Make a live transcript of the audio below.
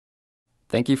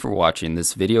Thank you for watching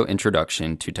this video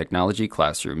introduction to technology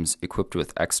classrooms equipped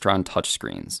with Extron Touch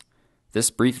Screens.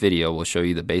 This brief video will show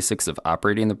you the basics of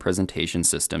operating the presentation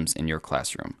systems in your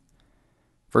classroom.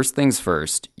 First things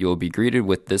first, you will be greeted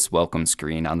with this welcome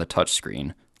screen on the touch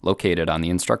screen, located on the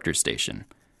instructor station.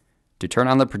 To turn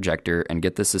on the projector and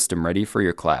get the system ready for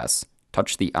your class,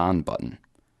 touch the On button.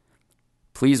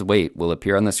 Please wait will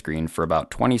appear on the screen for about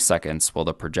 20 seconds while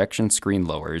the projection screen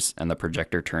lowers and the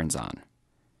projector turns on.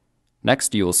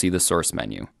 Next, you will see the source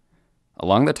menu.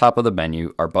 Along the top of the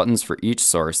menu are buttons for each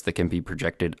source that can be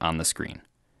projected on the screen.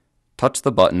 Touch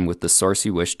the button with the source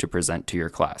you wish to present to your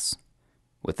class.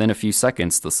 Within a few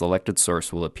seconds, the selected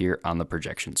source will appear on the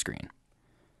projection screen.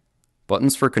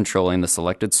 Buttons for controlling the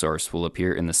selected source will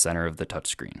appear in the center of the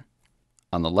touchscreen.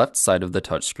 On the left side of the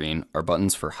touchscreen are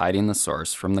buttons for hiding the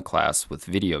source from the class with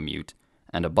video mute,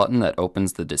 and a button that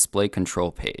opens the display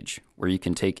control page, where you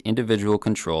can take individual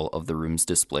control of the room's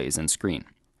displays and screen.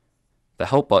 The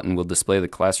Help button will display the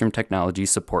classroom technology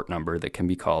support number that can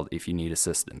be called if you need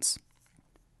assistance.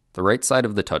 The right side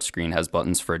of the touchscreen has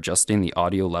buttons for adjusting the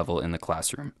audio level in the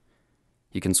classroom.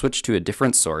 You can switch to a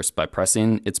different source by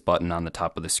pressing its button on the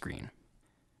top of the screen.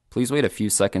 Please wait a few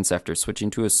seconds after switching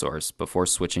to a source before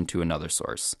switching to another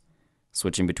source.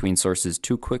 Switching between sources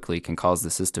too quickly can cause the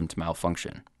system to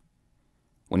malfunction.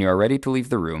 When you are ready to leave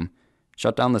the room,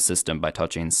 shut down the system by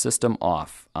touching System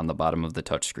Off on the bottom of the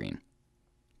touchscreen.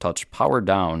 Touch Power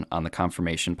Down on the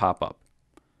confirmation pop-up.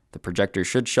 The projector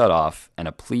should shut off, and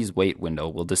a Please Wait window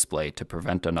will display to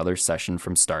prevent another session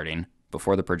from starting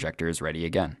before the projector is ready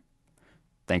again.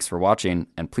 Thanks for watching,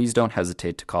 and please don't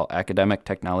hesitate to call Academic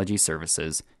Technology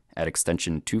Services at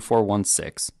extension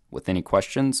 2416 with any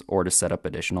questions or to set up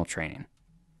additional training.